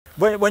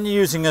When you're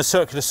using a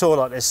circular saw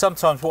like this,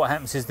 sometimes what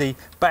happens is the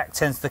back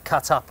tends to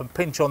cut up and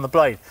pinch on the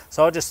blade.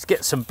 So I just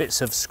get some bits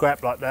of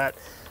scrap like that,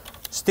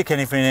 stick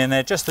anything in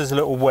there, just as a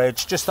little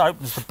wedge, just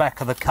opens the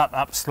back of the cut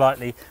up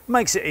slightly,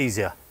 makes it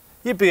easier.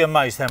 You'd be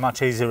amazed how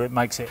much easier it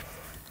makes it.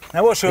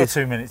 Now, what's your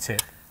 2-minute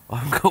tip? I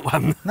haven't got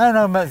one.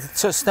 No,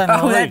 stand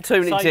on the lead.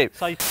 2-minute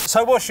tip.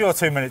 So what's your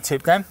 2-minute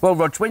tip, Dan? Well,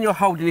 Rog, when you're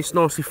holding this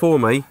nicely for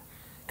me,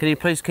 can you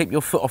please keep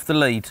your foot off the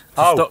lead to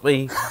stop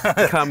me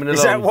coming along?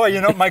 Is that why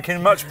you're not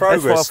making much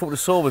progress? That's why I thought the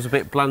saw was a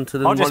bit blunter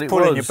than what it was. I'm just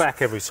pulling you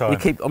back every time. You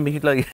keep on me lead.